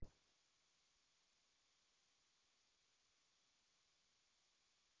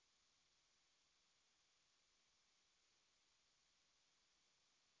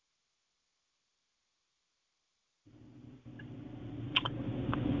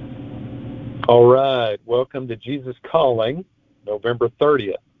All right, welcome to Jesus Calling, November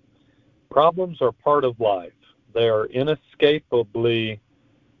 30th. Problems are part of life. They are inescapable,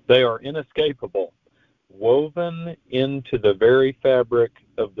 woven into the very fabric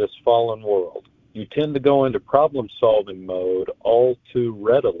of this fallen world. You tend to go into problem-solving mode all too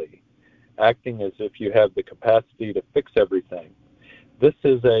readily, acting as if you have the capacity to fix everything. This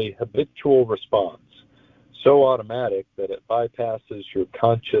is a habitual response, so automatic that it bypasses your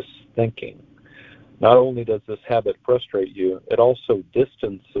conscious thinking. Not only does this habit frustrate you, it also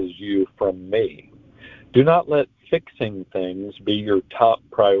distances you from me. Do not let fixing things be your top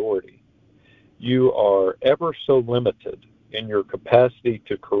priority. You are ever so limited in your capacity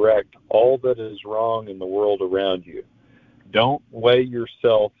to correct all that is wrong in the world around you. Don't weigh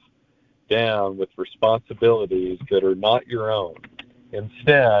yourself down with responsibilities that are not your own.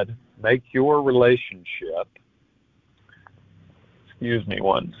 Instead, make your relationship, excuse me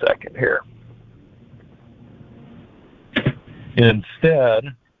one second here.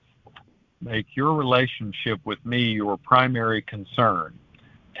 Instead, make your relationship with me your primary concern.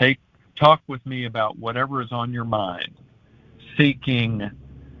 Talk with me about whatever is on your mind, seeking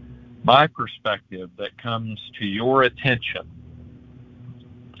my perspective that comes to your attention.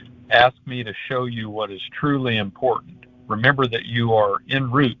 Ask me to show you what is truly important. Remember that you are en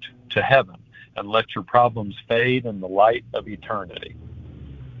route to heaven, and let your problems fade in the light of eternity.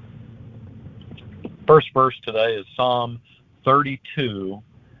 First verse today is Psalm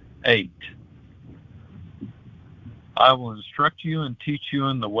 32:8. I will instruct you and teach you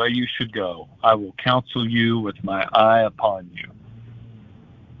in the way you should go. I will counsel you with my eye upon you.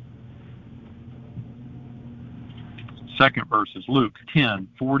 Second verse is Luke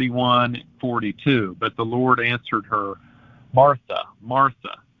 10:41-42. But the Lord answered her, Martha,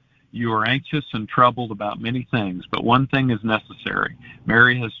 Martha, you are anxious and troubled about many things, but one thing is necessary.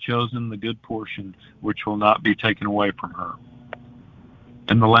 Mary has chosen the good portion, which will not be taken away from her.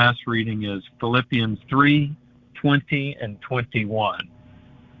 And the last reading is Philippians 3:20-21.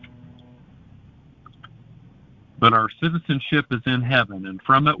 But our citizenship is in heaven, and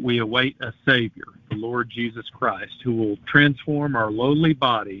from it we await a Savior, the Lord Jesus Christ, who will transform our lowly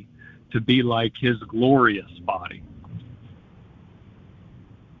body to be like his glorious body,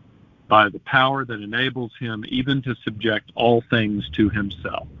 by the power that enables him even to subject all things to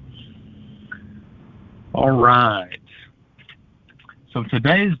himself. All right. So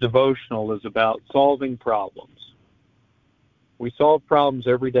today's devotional is about solving problems. We solve problems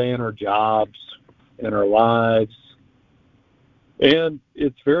every day in our jobs, in our lives, and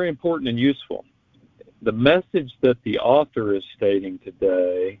it's very important and useful. The message that the author is stating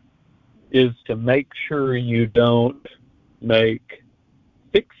today is to make sure you don't make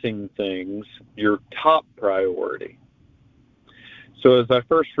fixing things your top priority. So as I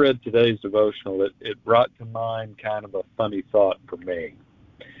first read today's devotional, it brought to mind kind of a funny thought for me.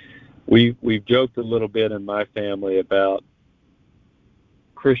 We've joked a little bit in my family about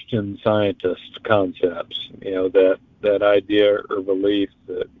Christian Scientist concepts, that idea or belief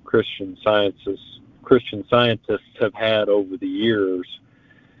that Christian scientists have had over the years,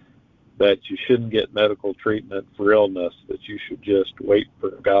 that you shouldn't get medical treatment for illness, that you should just wait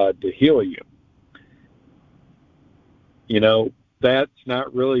for God to heal you. That's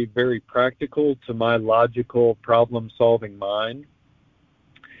not really very practical to my logical problem-solving mind.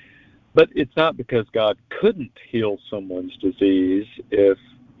 But it's not because God couldn't heal someone's disease if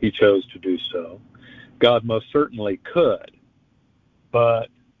he chose to do so. God most certainly could. But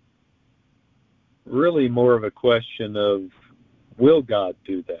really more of a question of, will God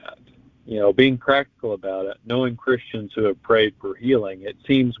do that? Being practical about it, knowing Christians who have prayed for healing, it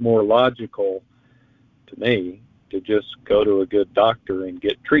seems more logical to me to just go to a good doctor and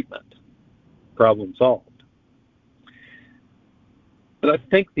get treatment. Problem solved. But I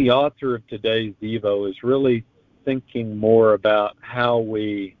think the author of today's Devo is really thinking more about how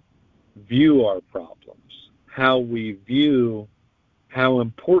we view our problems, how we view how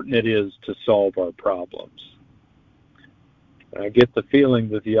important it is to solve our problems. I get the feeling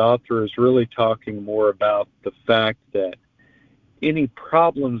that the author is really talking more about the fact that any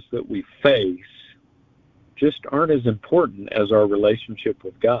problems that we face just aren't as important as our relationship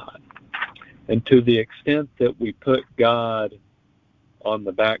with God. And to the extent that we put God on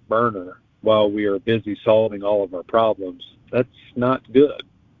the back burner while we are busy solving all of our problems, that's not good.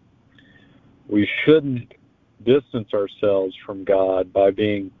 We shouldn't distance ourselves from God by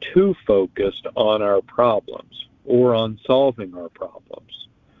being too focused on our problems or on solving our problems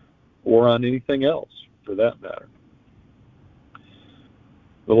or on anything else for that matter.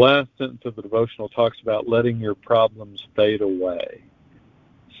 The last sentence of the devotional talks about letting your problems fade away.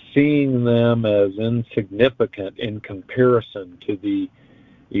 seeing them as insignificant in comparison to the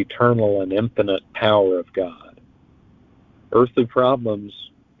eternal and infinite power of God. Earthly problems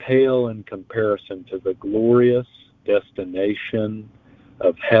pale in comparison to the glorious destination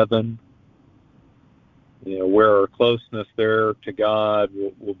of heaven, where our closeness there to God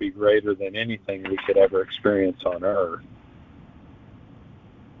will be greater than anything we could ever experience on earth.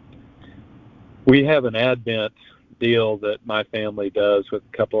 We have an Advent deal that my family does with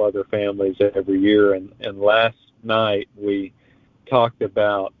a couple other families every year, and last night we talked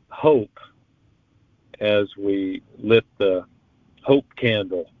about hope as we lit the hope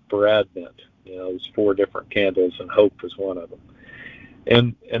candle for Advent. There's 4 different candles, and hope is one of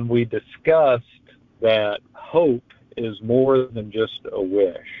them. And we discussed that hope is more than just a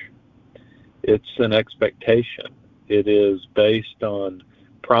wish. It's an expectation. It is based on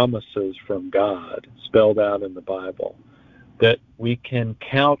promises from God, spelled out in the Bible, that we can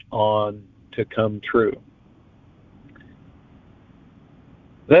count on to come true.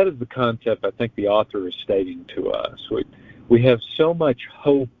 That is the concept I think the author is stating to us. We have so much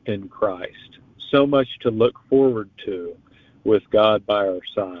hope in Christ, so much to look forward to with God by our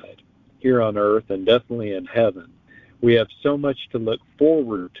side here on earth and definitely in heaven. We have so much to look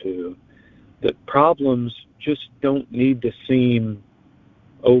forward to that problems just don't need to seem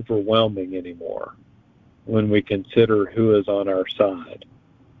overwhelming anymore when we consider who is on our side.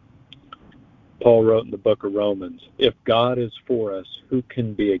 Paul wrote in the book of Romans, if God is for us, who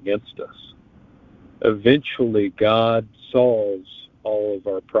can be against us? Eventually, God solves all of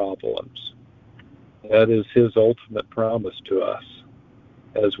our problems. That is his ultimate promise to us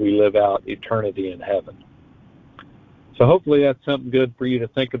as we live out eternity in heaven. So hopefully that's something good for you to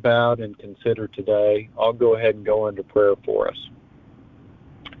think about and consider today. I'll go ahead and go into prayer for us.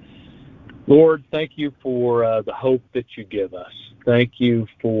 Lord, thank you for the hope that you give us. Thank you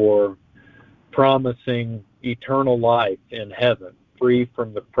for promising eternal life in heaven, free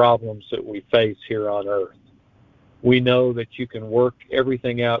from the problems that we face here on earth. We know that you can work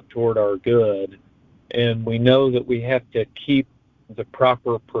everything out toward our good, and we know that we have to keep the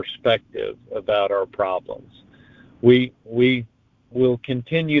proper perspective about our problems. We will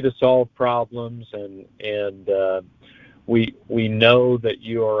continue to solve problems, and we know that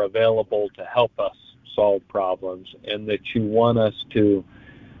you are available to help us solve problems, and that you want us to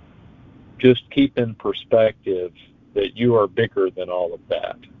just keep in perspective that you are bigger than all of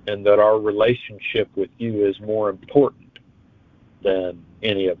that, and that our relationship with you is more important than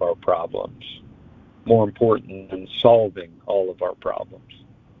any of our problems, more important than solving all of our problems.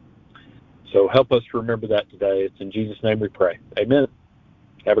 So help us remember that today. It's in Jesus' name we pray. Amen.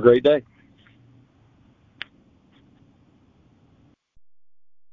 Have a great day.